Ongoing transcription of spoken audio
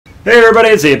Hey everybody,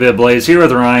 it's 8-Bit Blaze here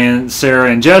with Ryan, Sarah,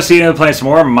 and Jessie, and playing some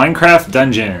more Minecraft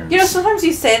Dungeons. You know, sometimes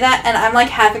you say that, and I'm like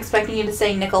half expecting you to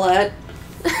say Nicolette.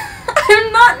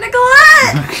 I'm not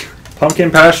Nicolette!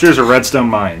 Pumpkin pastures or redstone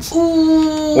mines.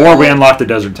 Ooh. Or we unlock the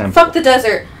desert temple. Fuck the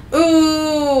desert.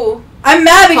 Ooh. I'm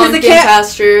mad because Pumpkin it can't.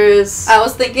 pastures. I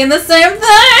was thinking the same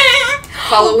thing.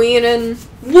 Halloween and...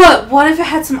 What if it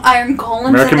had some iron golems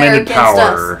in there Recommended against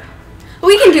power. us?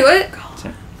 We can do it.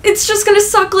 It's just gonna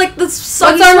suck like the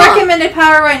sun. What's our recommended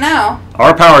power right now?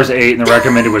 Our power is 8 and the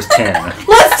recommended was 10.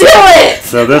 Let's do it!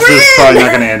 So this is probably not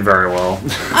going to end very well.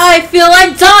 I feel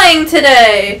like dying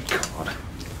today. God.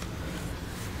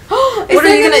 Is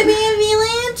there gonna be a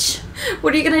village?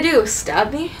 What are you gonna do?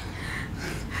 Stab me?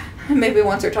 Maybe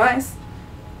once or twice.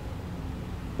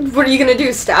 What are you gonna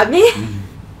do? Stab me?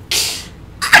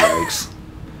 Yikes.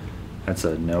 That's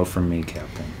a no from me,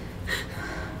 Captain.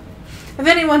 If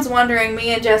anyone's wondering,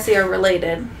 me and Jessie are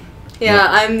related. Yeah,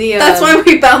 I'm the... That's why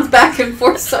we bounce back and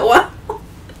forth so well.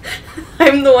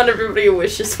 I'm the one everybody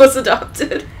wishes was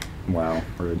adopted. Wow,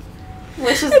 rude.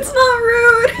 Wishes... It's not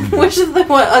rude! Wishes the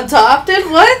what? Adopted?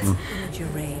 What?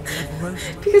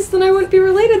 Because then I wouldn't be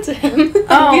related to him.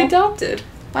 I'd be adopted.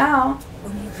 Wow.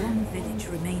 Only one village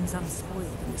remains unspoiled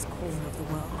in this corner of the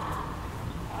world.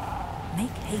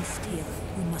 Make haste, hero.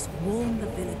 You must warn the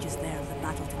villagers there of the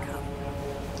battle to come.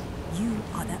 You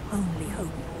are their only hope.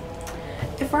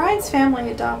 If Ryan's family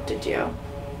adopted you,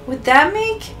 would that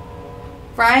make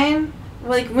Ryan,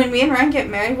 like when me and Ryan get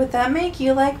married, would that make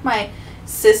you like my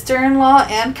sister-in-law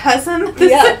and cousin at the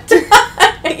same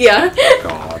time? Yeah.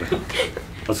 God.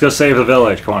 Let's go save the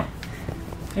village. Come on.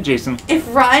 Hey, Jason.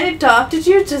 If Ryan adopted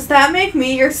you, does that make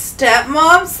me your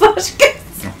stepmom slash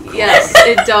cousin? Yes,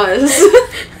 it does.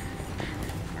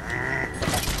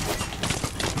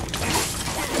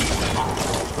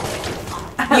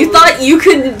 You thought you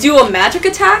could do a magic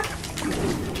attack?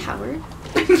 Coward.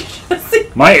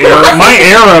 My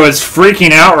arrow is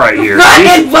freaking out right here.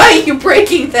 Ryan, why are you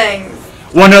breaking things?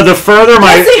 Well, no, the further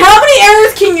my... Jessie, how many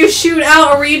arrows can you shoot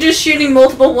out, or were you just shooting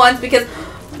multiple ones? Because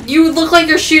you look like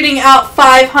you're shooting out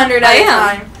 500 at a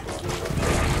time.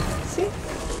 See?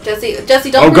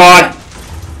 Jesse, don't... Oh, God.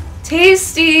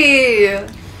 Tasty!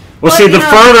 Well, see, the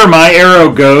further my arrow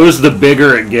goes, the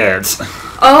bigger it gets.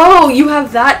 Oh, you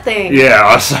have that thing.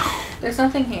 Yeah, so... There's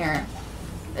nothing here.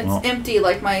 It's empty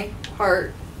like my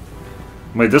heart.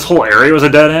 Wait, this whole area was a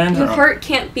dead end? Your heart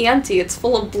can't be empty. It's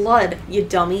full of blood, you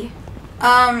dummy.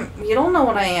 You don't know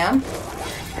what I am.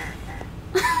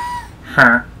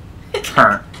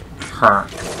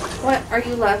 What are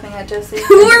you laughing at, Jessie?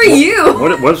 Who are you?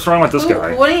 What's wrong with this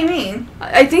guy? What do you mean?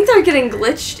 I think they're getting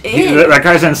glitched in. That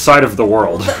guy's inside of the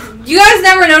world. You guys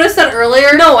never noticed that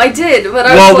earlier? No, I did, but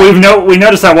I well, was like... we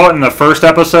noticed that in the first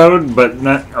episode, but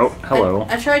not... Oh, hello.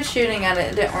 I tried shooting at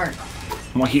it. It didn't work.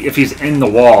 Well, if he's in the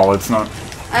wall, it's not...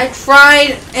 I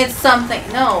tried. It's something.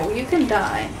 No, you can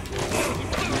die.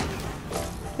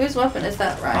 Whose weapon is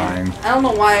that, Ryan? Mine. I don't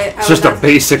know why. It's just a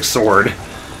basic sword.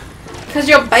 Because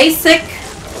you're basic.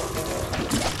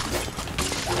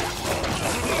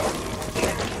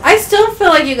 I still feel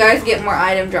like you guys get more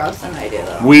item drops than I do,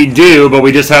 though. We do, but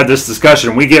we just had this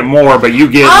discussion. We get more, but you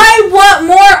get... I want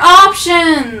more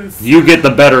options! You get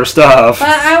the better stuff. But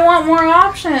I want more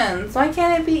options. Why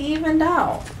can't it be evened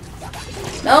out?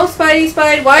 No, Spidey,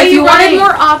 why are If you wanted running?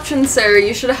 more options, Sarah,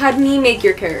 you should have had me make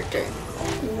your character.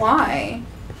 Why?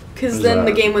 Because Who's then that?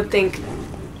 the game would think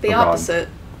the Oh, God. opposite.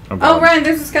 Oh, Ryan,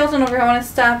 there's a skeleton over here. I want to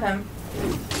stab him.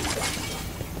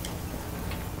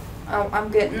 Oh,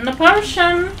 I'm getting a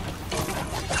potion.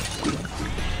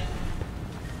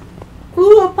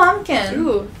 Ooh, a pumpkin.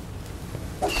 Ooh.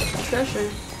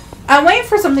 Treasure. I'm waiting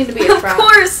for something to be a trap. Of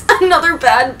course! Another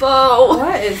bad bow!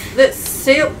 What is this?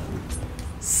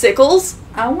 Sickles?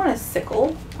 I want a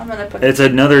sickle. I'm gonna put. It's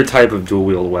another type of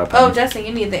dual-wield weapon. Oh, Jesse,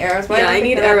 you need the arrows. Why Yeah, did I you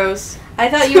need pick it up? arrows. I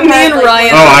thought you Me had. and like,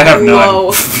 Ryan. Oh, I have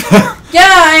Whoa. none. Yeah,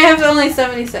 I have only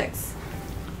 76.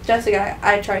 Jessica,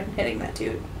 I tried hitting that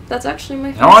too. That's actually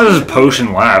my How long does this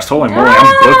potion last? Holy moly,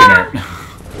 I'm booking it.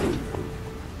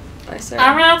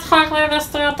 I'm gonna talk like this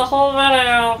throughout the whole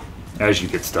video. As you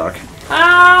get stuck.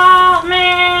 Help me!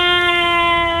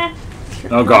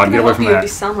 Oh God, get away from that. You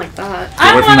sound like that.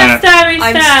 I away from want to that. stabby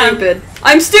I'm stab. stupid.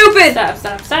 I'm stupid!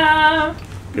 Stab.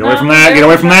 Get away from that, get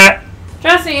away from that!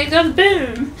 Jesse, it goes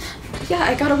boom. Yeah,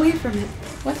 I got away from it.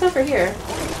 What's over here?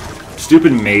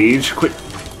 Stupid mage, quit.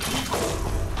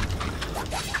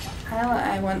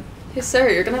 I want. Hey,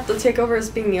 Sarah, you're gonna have to take over as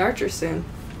being the archer soon.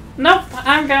 Nope,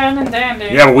 I'm going and dandy.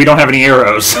 Yeah, but we don't have any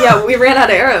arrows. Yeah, we ran out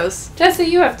of arrows. Jesse,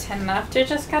 you have 10 left. You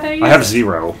just gotta use I have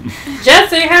 0.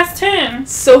 Jesse has 10.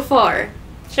 So far.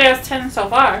 She has 10 so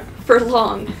far. For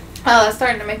long. Oh, that's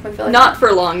starting to make me feel like... Not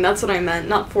for long, that's what I meant.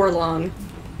 Not for long.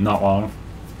 Not long.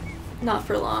 Not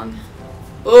for long.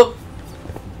 Oh!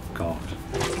 God.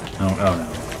 Oh no.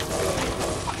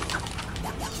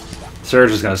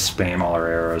 Sarah's just gonna spam all her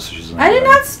arrows. So she's I did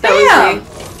not spam!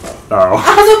 Oh.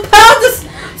 I was about to...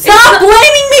 Stop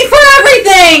blaming me for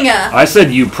everything! I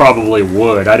said you probably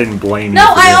would. I didn't blame you.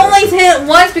 No, for I that. only hit it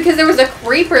once because there was a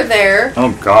creeper there.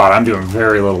 Oh god, I'm doing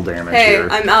very little damage Hey, here.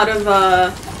 I'm out of,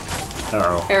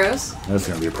 Uh-oh. arrows. That's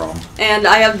gonna be a problem. And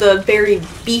I have the very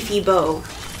beefy bow.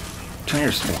 Turn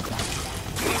your smoke.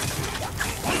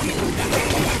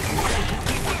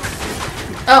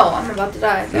 Oh, I'm about to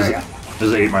die. There we go.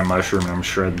 Just ate my mushroom and I'm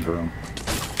shredding through him.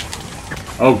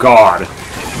 Oh god.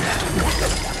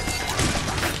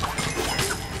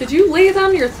 Did you lay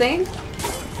down your thing?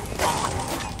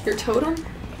 Your totem?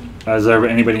 Is there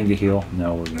anybody need to heal?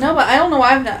 No. We're good. No, but I don't know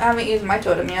why I haven't used my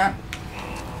totem yet.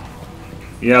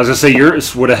 Yeah, I was gonna say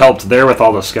yours would have helped there with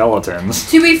all the skeletons.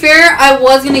 To be fair, I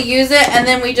was gonna use it, and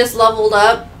then we just leveled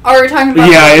up. Are we talking about?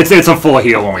 Yeah, it's a full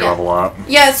heal when we level up.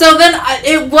 Yeah, so then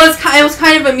it was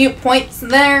kind of a mute point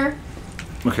there.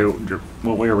 Okay,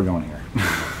 well, where are we going here?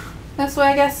 That's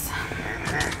why I guess.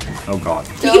 Oh god.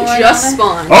 You just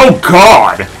spawned. Oh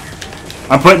god!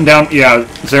 I'm putting down, yeah,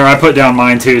 Sarah, I put down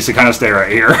mine too, so kind of stay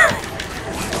right here.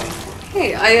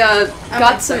 Hey, I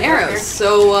got some arrows,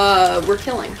 so we're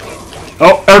killing.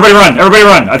 Oh, everybody run! Everybody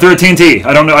run! I threw a TNT.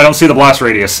 I don't see the blast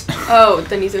radius. Oh,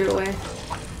 then you threw it away.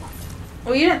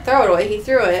 Well, you didn't throw it away. He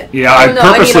threw it. Yeah, I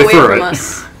purposely threw it.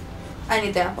 Us. I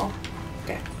need the apple.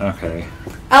 Okay. Okay.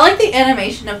 I like the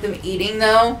animation of them eating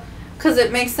though, because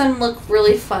it makes them look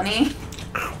really funny.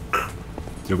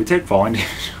 Did we take falling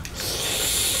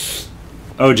damage?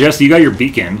 Oh, Jess, you got your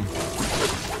beacon.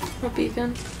 What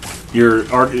beacon?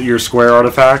 Your square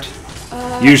artifact.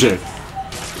 Use it.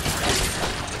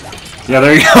 Yeah,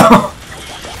 there you go.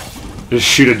 Just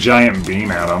shoot a giant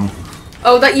beam at him.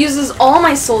 Oh, that uses all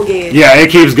my soul gauge. Yeah, it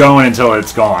keeps going until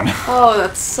it's gone. Oh,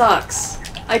 that sucks.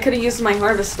 I could have used my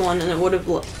harvest one, and it would have.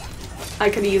 I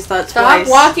could have used that Stop twice.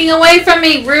 walking away from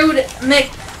me, rude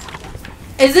Mick.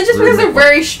 Is it just because they're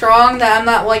very strong that I'm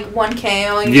not like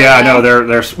 1KOing? Yeah, no,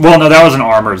 they're well, no, that was an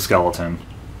armored skeleton.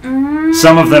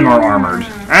 Some of them are armored.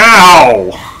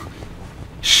 Ow!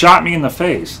 Shot me in the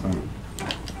face.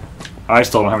 I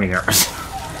still don't have any arrows.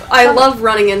 I love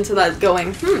running into that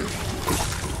going,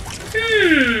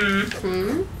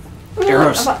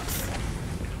 Arrows.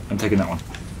 I'm taking that one.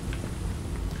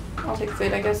 I'll take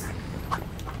food, I guess.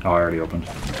 Oh, I already opened.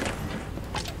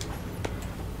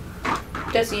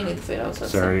 Jesse, you need the food. I was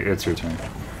supposed to Sorry, say. it's your turn.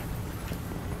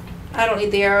 I don't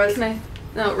need the arrows. Can I?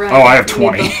 No, right. Oh, I have You need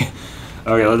 20. them.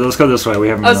 Okay, let's go this way. We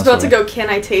haven't. I was been about this to way. go, can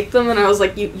I tape them? And I was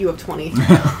like, you have 20.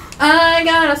 I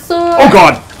got a sword. Oh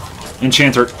god!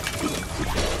 Enchanter.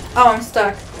 Oh, I'm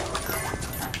stuck.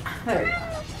 There we go.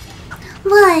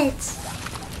 What?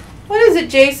 What is it,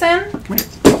 Jason? Come here.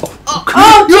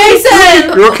 Oh,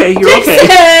 Jason! You're okay. You're okay.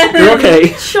 Jason! You're okay.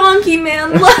 Chonky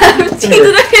man left. He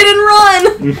did a hit and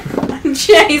run.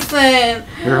 Jason!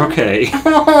 You're okay.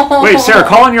 Oh. Wait, Sarah,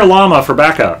 call on your llama for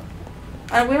backup.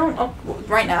 We don't. Oh,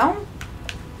 right now?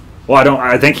 Well,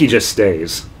 I think he just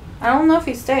stays. I don't know if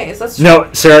he stays. Let's.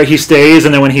 No, Sarah, he stays,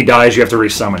 and then when he dies, you have to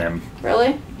resummon him.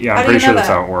 Really? Yeah, How I'm do you pretty sure know that's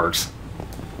that? how it works.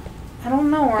 I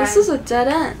don't know, Ryan. This is a dead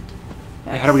end.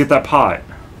 Hey, how do we get that pot?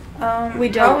 We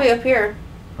don't. Probably up here.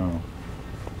 Oh.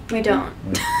 We don't.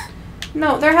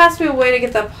 No, there has to be a way to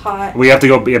get that pot. We have to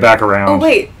go be back around. Oh,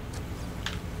 wait.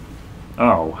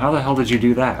 Oh, how the hell did you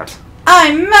do that?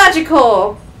 I'm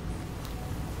magical!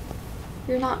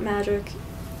 You're not magic.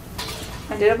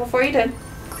 I did it before you did.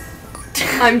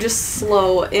 I'm just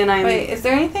slow, and I'm... Wait, is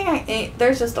there anything I ate?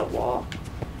 There's just a wall.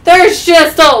 There's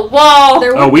just a wall!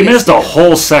 There Oh, would we be missed a stairs.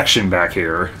 whole section back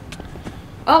here.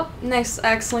 Oh, nice.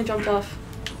 I accidentally jumped off.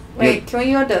 Wait, can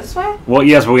we go this way? Well,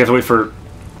 yes, but we have to wait for...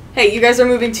 Hey, you guys are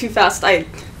moving too fast.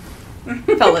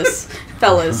 Fellas.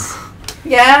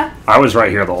 Yeah? I was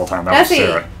right here the whole time. That was Jessie.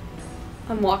 Sarah.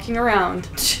 I'm walking around.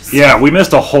 Yeah, we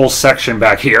missed a whole section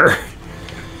back here.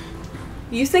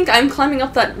 You think I'm climbing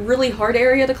up that really hard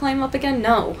area to climb up again?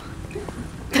 No.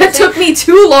 That took me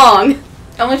too long.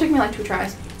 It only took me like 2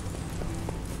 tries.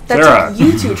 That Sarah. took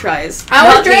you 2 tries. I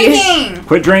was not me. drinking!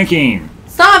 Quit drinking.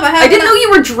 Stop, I didn't know you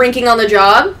were drinking on the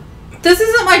job. This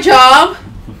isn't my job.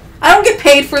 I don't get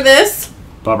paid for this.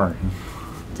 Bummer.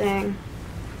 Dang.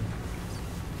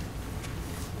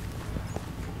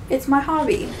 It's my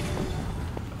hobby.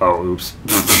 Oh, oops.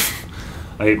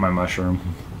 I ate my mushroom.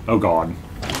 Oh, God.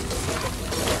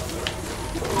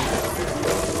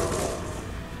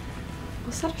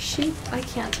 Was that a sheep? I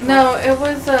can't tell. No, it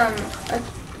was,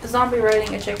 zombie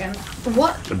riding a chicken.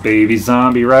 What? The baby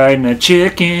zombie riding a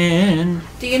chicken.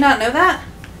 Do you not know that?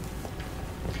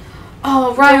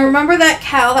 Oh, Ryan, remember that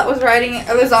cow that was riding,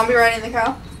 or the zombie riding the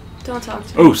cow? Don't talk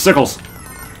to me. Oh, sickles.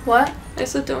 What? I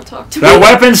said don't talk to That me.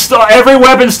 weapon's still. Every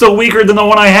weapon's still weaker than the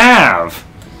one I have.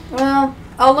 Well,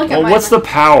 I'll look at Well, mine. what's the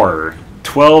power?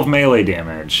 12 melee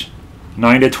damage.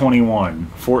 9 to 21.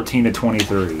 14 to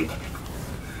 23.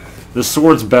 The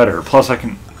sword's better. Plus I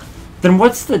can... Then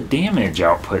what's the damage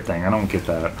output thing? I don't get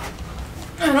that.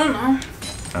 I don't know.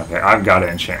 Okay, I've got to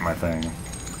enchant my thing.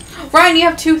 Ryan, you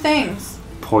have 2 things.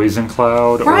 Poison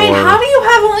Cloud Ryan, or... how do you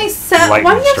have only 7? Why do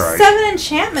Lightning you have Strike. 7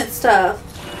 enchantment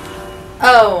stuff?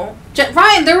 Oh.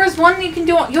 Ryan, there was one you can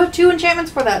do. You have 2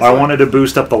 enchantments for that. I sword. wanted to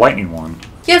boost up the lightning one.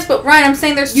 Yes, but Ryan, I'm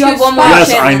saying there's You 2 have one more spots.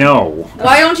 Yes, I enchantment. know.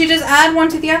 Why don't you just add one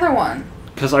to the other one?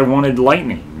 Because I wanted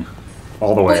lightning.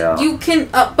 All the way But out. you can.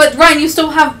 But Ryan, you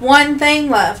still have 1 thing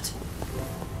left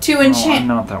to Oh, enchant. I'm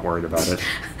not that worried about it.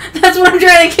 That's what I'm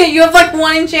trying to get. You have like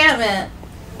 1 enchantment.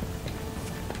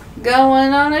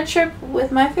 Going on a trip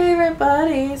with my favorite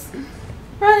buddies.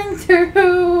 Running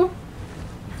through.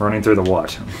 Running through the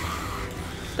what?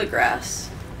 The grass.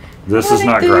 This is Running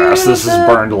not through grass. This is the-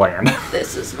 burned land.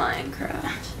 This is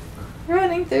Minecraft.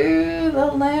 Running through the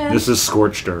land. This is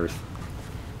scorched earth.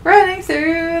 Running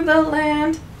through the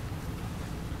land.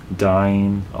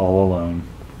 Dying all alone.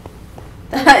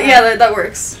 Yeah, that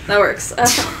works. That works.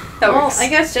 That Well, works. I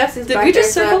guess Jesse's Did back we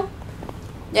just there, so- circle?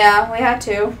 Yeah, we had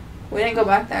to. We didn't go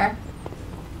back there.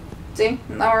 See?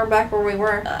 Now we're back where we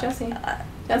were. Jesse.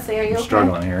 Jesse, are you I'm okay?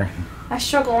 struggling here. I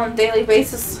struggle on a daily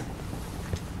basis.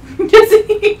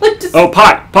 Jesse, like just... Oh,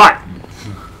 pot! Pot!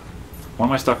 What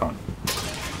am I stuck on?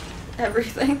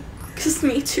 Everything. Cause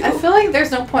me too. I feel like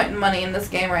there's no point in money in this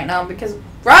game right now because...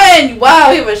 Ryan!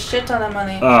 Wow, you have a shit ton of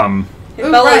money. Hey,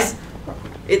 Ooh, fellas,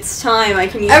 it's time. I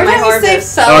can use Every my time you say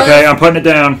harvest. fellas, Okay, I'm putting it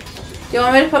down. do you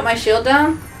want me to put my shield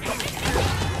down?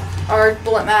 Or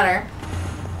will it matter?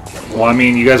 Well, I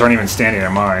mean, you guys aren't even standing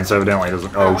in mine, so evidently it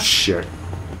doesn't... Oh. Oh, shit.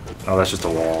 Oh, that's just a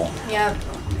wall. Yeah.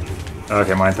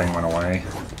 Okay, my thing went away.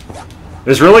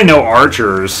 There's really no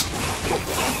archers.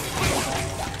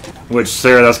 Which,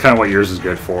 Sarah, that's kind of what yours is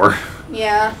good for.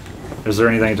 Yeah. Is there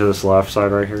anything to this left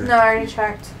side right here? No, I already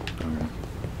checked. Okay.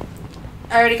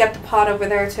 I already got the pot over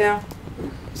there, too.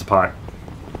 It's a pot.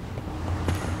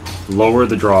 Lower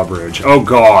the drawbridge. Oh,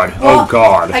 God. Well, oh,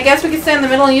 God. I guess we could stay in the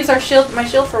middle and use our shield, my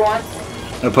shield for once.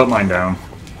 I put mine down.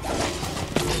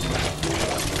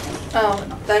 Oh,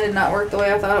 that did not work the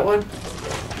way I thought it would.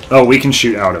 Oh, we can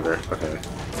shoot out of it. Okay.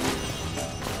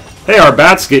 Hey, our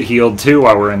bats get healed, too,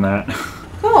 while we're in that.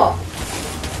 Cool.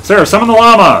 Sarah, summon the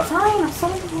llama! Fine, I'll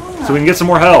summon the llama. So we can get some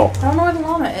more health. I don't know where the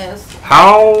llama is.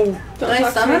 How? Did I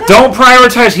summon it? Don't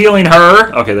prioritize healing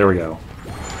her! Okay, there we go.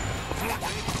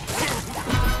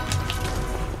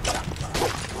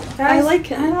 Guys, I like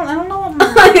him. I don't know what my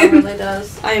llama really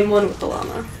does. I am one with the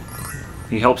llama.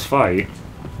 He helps fight.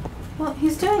 Well,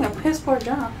 he's doing a piss poor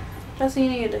job. Jesse, you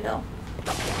needed to heal.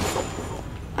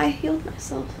 I healed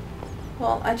myself.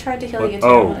 Well, I tried to heal you too.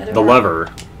 Oh, and it didn't the work. lever.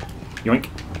 Yoink.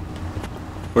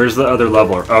 Where's the other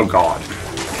leveler? Oh, God.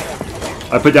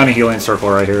 I put down a healing circle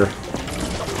right here.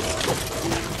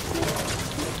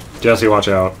 Jesse, watch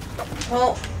out.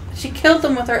 Well, she killed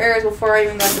them with her arrows before I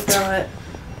even got to throw it.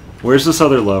 Where's this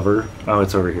other lever? Oh,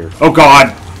 it's over here. Oh, God!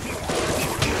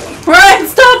 Ryan,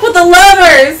 stop with the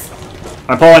levers!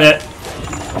 I'm pulling it.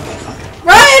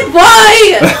 Ryan,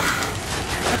 why?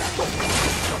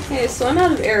 Okay, so I'm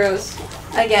out of arrows.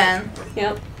 Again.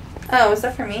 Yep. Oh, is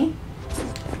that for me?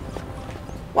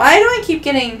 Why do I keep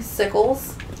getting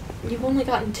sickles? You've only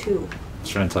gotten 2.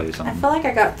 Just trying to tell you I something. feel like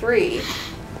I got 3.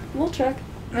 We'll check.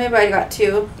 Maybe I got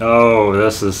 2. Oh,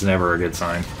 this is never a good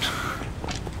sign.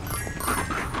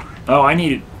 Oh, I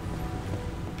need...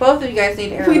 Both of you guys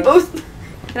need arrows. We both.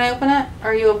 Can I open it?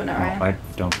 Or you open it, Oh, Ryan? I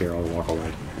don't care. I'll walk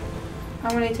away.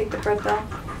 I'm gonna take the bread though.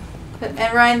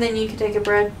 And Ryan, then you can take a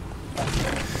bread.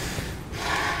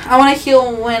 I want to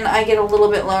heal when I get a little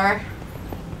bit lower.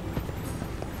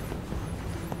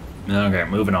 Okay,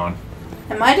 moving on.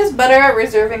 Am I just better at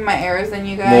reserving my arrows than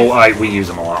you guys? Well, we use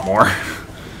them a lot more.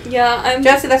 Yeah, I'm.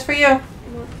 Jesse, that's for you. I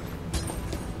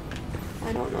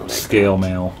don't know. That Scale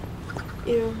mail.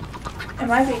 Ew. It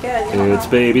might be good. You don't It's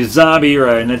know. baby zombie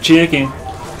riding a chicken.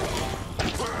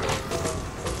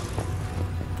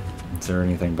 Is there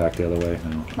anything back the other way?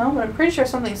 No. No, but I'm pretty sure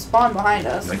something spawned behind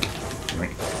us. Link.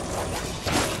 Link.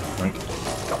 Link.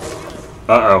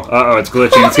 Uh-oh. Uh-oh, it's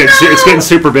glitching. Oh, It's getting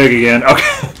super big again.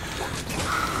 Okay.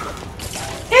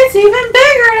 It's even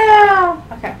bigger now!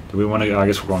 Okay. Do we want to... I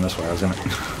guess we're going this way. I was gonna...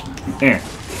 There.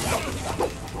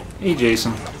 Hey,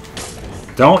 Jason.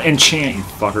 Don't enchant, you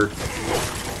fucker.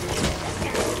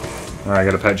 Alright, I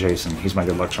gotta pet Jason. He's my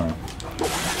good luck charm.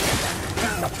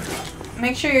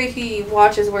 Make sure he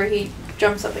watches where he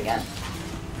jumps up again.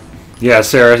 Yeah,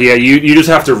 Sarah. Yeah, you just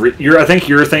have to. I think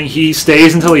your thing. He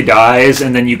stays until he dies,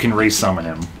 and then you can resummon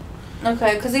him.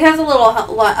 Okay, because he has a little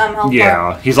health bar.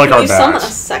 Yeah, he's like Can our you summon a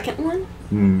bats. second one?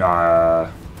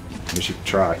 We should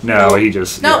try. No, he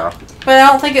just. No, Yeah. but I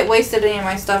don't think it wasted any of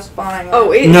my stuff spawning. Oh,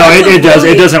 No, it does.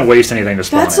 It doesn't waste anything to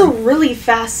spawn That's a him. really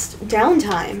fast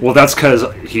downtime. Well, that's because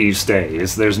he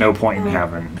stays. There's no point in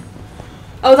having.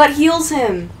 Oh, that heals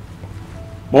him.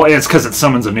 Well, it's because it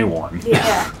summons a new one.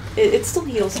 Yeah. It still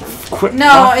heals him. Quit No,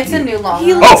 fuck it's you. a new law.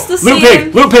 He Oh, looks the loot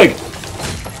same. pig! Loot pig!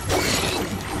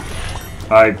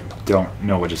 I don't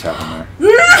know what just happened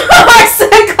there.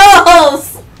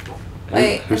 Icicles!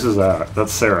 Wait. Whose is that?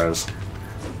 That's Sarah's.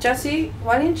 Jesse,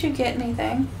 why didn't you get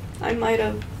anything? I might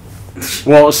have.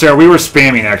 Well, Sarah, we were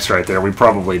spamming X right there. We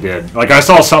probably did. Like, I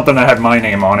saw something that had my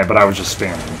name on it, but I was just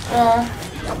spamming. Well,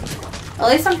 at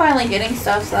least I'm finally getting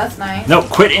stuff, so that's nice. No,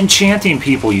 quit enchanting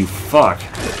people, you fuck.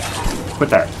 Quit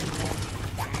that.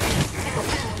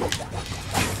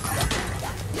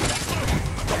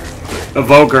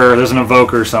 Evoker. There's an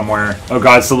evoker somewhere. Oh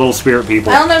god, it's the little spirit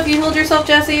people. I don't know if you healed yourself,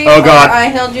 Jesse. Oh, God. Or I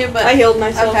healed you, but I healed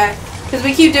myself. okay. Because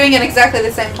we keep doing it exactly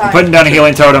the same time. I'm putting down a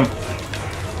healing totem.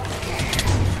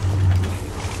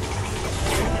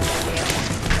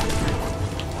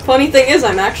 Funny thing is,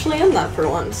 I'm actually in that for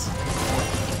once.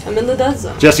 I'm in the death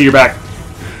zone. Jesse, you're back.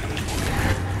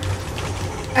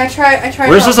 I tried.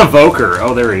 Where's this evoker?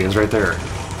 Oh, there he is, right there.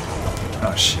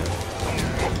 Oh shit.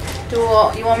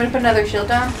 Duel. You want me to put another shield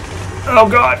down? Oh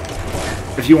god.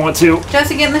 If you want to.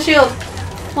 Jesse, get in the shield.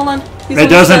 Hold on. He's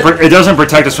It almost doesn't. dead. It doesn't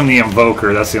protect us from the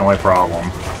invoker. That's the only problem.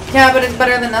 Yeah, but it's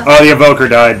better than nothing. Oh, the invoker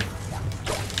died.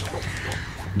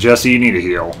 Jesse, you need to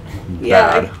heal.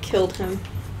 Yeah, Bad. I killed him.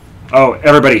 Oh,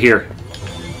 everybody here.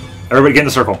 Everybody get in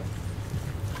the circle.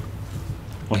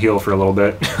 We'll heal for a little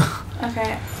bit.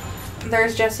 Okay.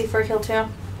 There's Jesse for kill too.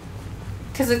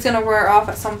 Because it's going to wear off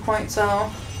at some point, so...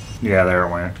 Yeah, there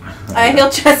it went. I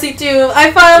healed Jesse too.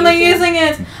 I finally Thank you. using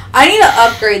it. I need to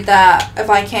upgrade that if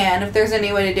I can, if there's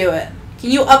any way to do it.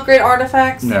 Can you upgrade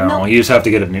artifacts? No, you just have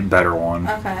to get a new, better one.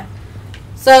 Okay.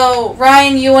 So,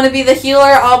 Ryan, you want to be the healer,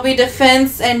 I'll be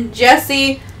defense, and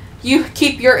Jesse, you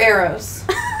keep your arrows.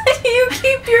 You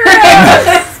keep your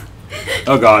arrows.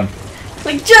 Oh god.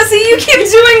 Like, Jesse, you keep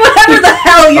doing whatever the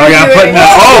hell you're Oh yeah, doing.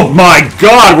 oh my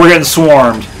god, we're getting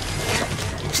swarmed.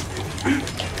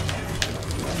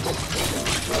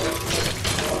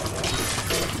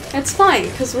 It's fine,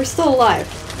 because we're still alive.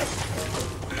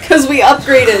 Because we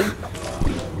upgraded.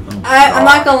 I'm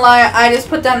not gonna lie, I just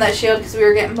put down that shield because we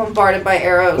were getting bombarded by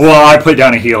arrows. Well, I put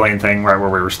down a healing thing right where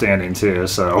we were standing too,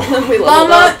 so. We leveled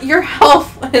Llama, up. your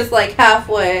health is like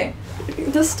halfway.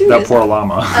 This dude That is... poor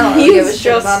llama. I don't really give a He's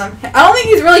shit just- about him. I don't think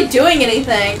he's really doing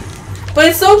anything. But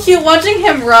it's so cute watching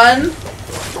him run.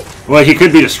 Well, he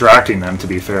could be distracting them, to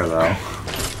be fair, though.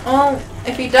 Well,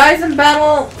 if he dies in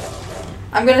battle,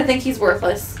 I'm gonna think he's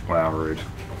worthless. Wow, rude.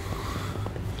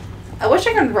 I wish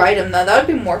I could ride him though, that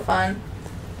would be more fun.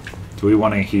 Do we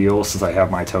want to heal since I have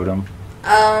my totem?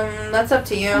 That's up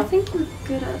to I you. think we're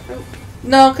good at it.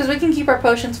 No, because we can keep our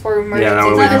potions for emergencies. Yeah, that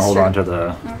way we that can is hold true. on to the...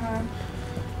 Mhm.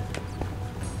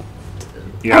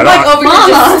 Yeah, I'm I like don't... over here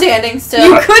just Mama! standing still.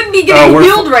 You could be getting we're-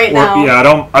 healed right we're- now.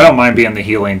 Yeah, I don't mind being the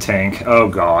healing tank. Oh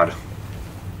god.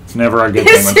 It's never a good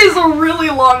This thing. is a really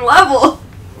long level.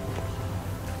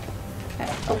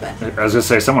 Okay, open. I was gonna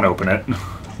say, someone open it.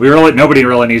 Nobody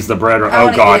really needs the bread. I Oh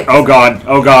wanna god, eat it. oh god,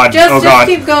 oh god, Just, oh just god.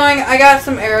 keep going. I got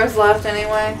some arrows left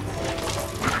anyway.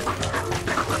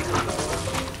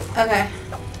 Okay.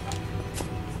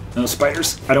 No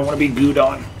spiders. I don't want to be gooed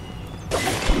on.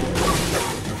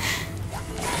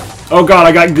 Oh god,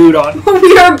 I got gooed on.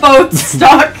 We are both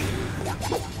stuck.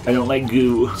 I don't like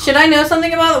goo. Should I know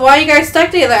something about it? Why are you guys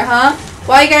stuck together, huh?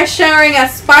 Why are you guys sharing a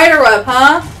spider web,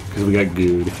 huh? Because we got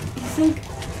gooed. I think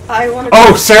I want to...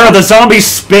 Oh, Sarah, the zombie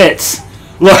spits!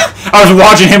 Look, I was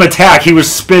watching him attack. He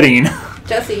was spitting.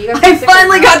 Jesse, you got I sickles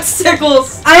finally now? got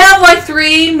sickles. I have like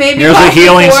 3, maybe Here's a possibly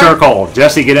healing 4. circle.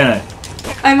 Jesse, get in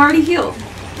it. I'm already healed.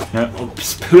 No,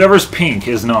 whoever's pink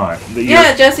is not.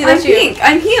 Yeah, Jesse, I'm that's you. pink.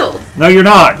 I'm healed. No, you're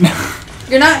not.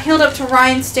 You're not healed up to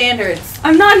Ryan's standards.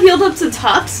 I'm not healed up to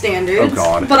top standards. Oh,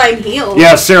 God. But I'm healed.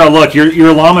 Yeah, Sarah, look,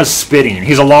 your llama's spitting.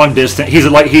 He's a long distance.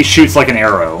 He shoots like an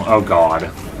arrow. Oh god.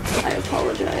 I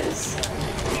apologize.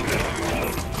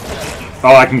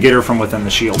 Oh, I can get her from within the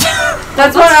shield.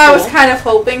 That's what I was cool. kind of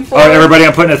hoping for. Oh, everybody,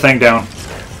 I'm putting a thing down.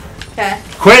 Okay.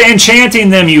 Quit enchanting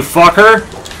them, you fucker!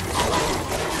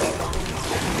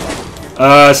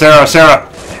 Sarah.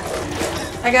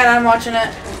 I got it, I'm watching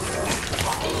it.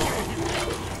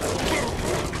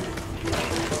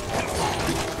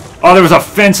 Oh, there was a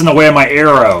fence in the way of my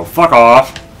arrow. Fuck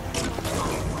off.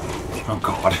 Oh,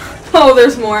 God. Oh,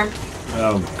 there's more.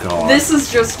 Oh, God. This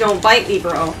is just don't bite me,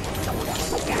 bro.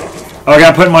 Oh, I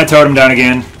gotta put my totem down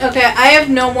again. Okay, I have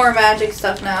no more magic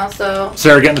stuff now, so...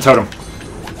 Sarah, get in the totem.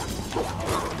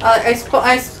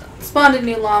 I spawned a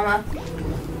new llama.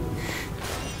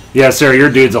 Yeah, Sarah, your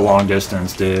dude's a long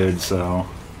distance dude, so...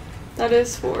 That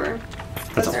is for...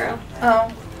 That's a- Zero. Oh.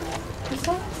 What's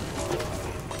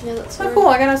that? Yeah, that's Oh, cool,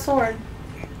 I got a sword.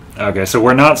 Okay, so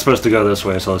we're not supposed to go this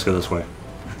way, so let's go this way.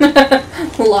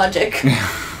 Logic.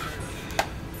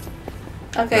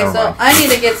 Okay, Never so mind. I need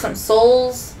to get some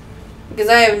souls, because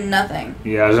I have nothing.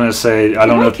 Yeah, I was gonna say, I Did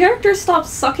don't my know... character stop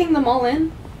sucking them all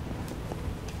in?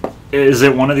 Is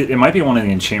it one of the... It might be one of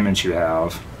the enchantments you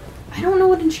have. I don't know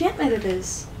what enchantment it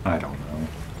is. I don't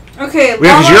know. Okay,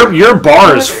 Yeah, because your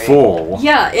bar is Lottery. full.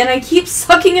 Yeah, and I keep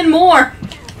sucking in more.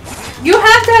 You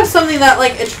have to have something that,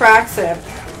 like, attracts it.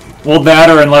 Well, that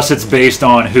or unless it's based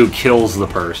on who kills the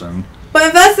person. But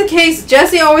if that's the case,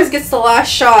 Jessie always gets the last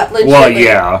shot, legitimately. Well,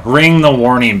 yeah. Ring the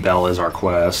warning bell is our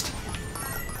quest.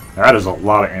 That is a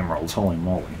lot of emeralds. Holy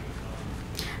moly.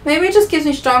 Maybe it just gives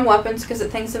me strong weapons because it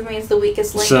thinks of me as the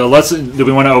weakest link. So do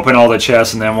we want to open all the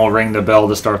chests and then we'll ring the bell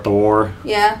to start the war?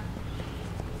 Yeah.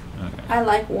 Okay. I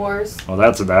like wars. Well,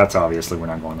 that's obviously we're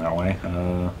not going that way.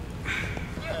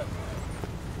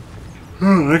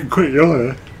 I can quit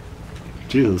yelling.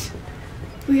 Jesus.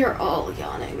 We are all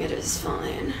yawning. It is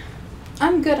fine.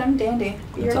 I'm good, I'm dandy.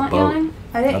 You're That's a not boat. yawning?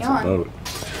 I didn't That's yawn. a boat.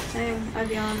 Dang,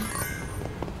 I've yawned.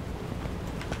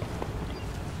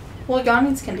 Well,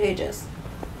 yawning's contagious.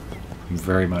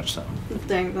 Very much so.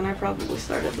 Dang, then I probably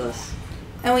started this.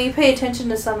 And when you pay attention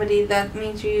to somebody, that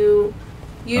means you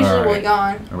usually will Alright.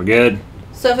 yawn. Are we good?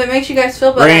 So if it makes you guys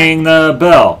feel better, Ring the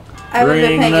bell. I haven't been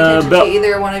Ring paying the attention bell. to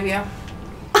either one of you.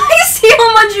 I see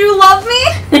how much you love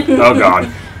me! Oh,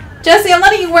 God. Jessie, I'm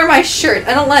letting you wear my shirt.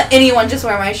 I don't let anyone just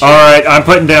wear my shirt. Alright, I'm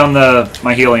putting down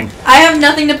my healing. I have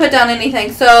nothing to put down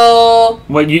anything, so...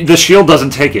 Well, the shield doesn't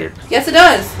take it. Yes, it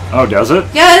does. Oh, does it?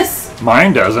 Yes,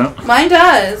 Mine doesn't. mine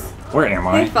does. Where am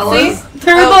I? Hey, fellas. See?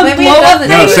 They're Oh, the maybe it blow-up doesn't.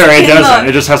 No, things Sarah, it in doesn't. the-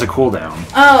 It just has a cooldown.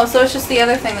 Oh, so it's just the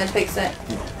other thing that takes it.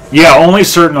 Yeah, only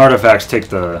certain artifacts take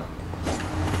the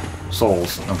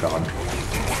souls. Oh, God.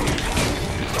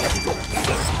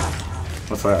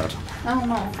 What's that? I don't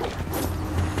know.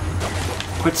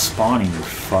 Quit spawning, you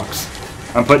fucks.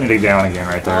 I'm putting it down again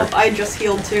right there. Oh, I just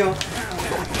healed too.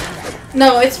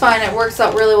 No, it's fine. It works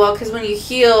out really well because when you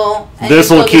heal... and This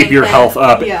you're will still keep getting your hit- health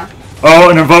up. Yeah. Oh,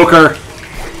 an invoker!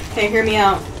 Hey, hear me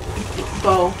out.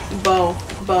 Bow, bow,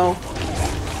 bow.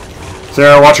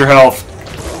 Sarah, watch your health.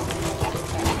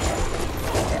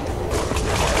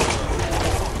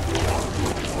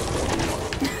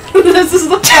 This is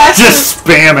the fastest. Just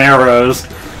spam arrows.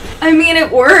 I mean,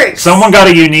 it works. Someone got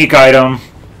a unique item.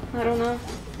 I don't know.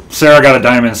 Sarah got a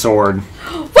diamond sword.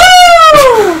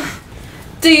 Woo!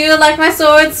 Do you like my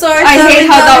sword? Sword. I hate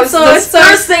how that was sword, the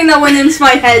first thing that went into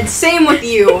my head. Same with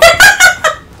you.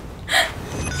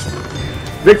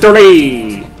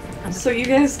 Victory! So you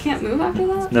guys can't move after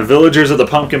that? The villagers of the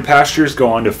pumpkin pastures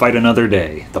go on to fight another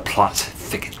day. The plot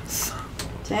thickens.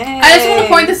 Dang. I just want to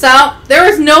point this out. There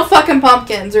was no fucking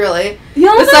pumpkins, really. You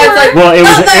know, Besides, like, Well, it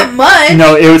not was that much.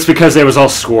 No, it was because it was all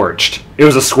scorched. It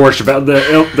was a scorched.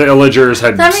 The illagers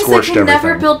had That means they scorched can everything.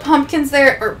 never build pumpkins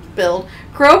there, or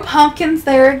grow pumpkins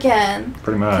there again.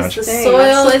 Pretty Because much. the Dang, soil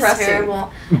that's is depressing.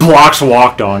 terrible. Blocks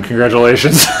walked on.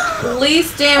 Congratulations.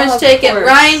 Least damage Of taken. course.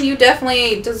 Ryan, you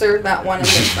definitely deserve that one and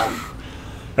then some.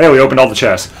 Hey, we opened all the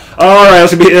chests. Alright,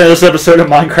 that's going to be this episode of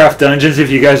Minecraft Dungeons. If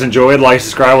you guys enjoyed, like,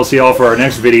 subscribe. We'll see y'all for our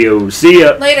next video. See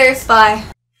ya! Later. Bye.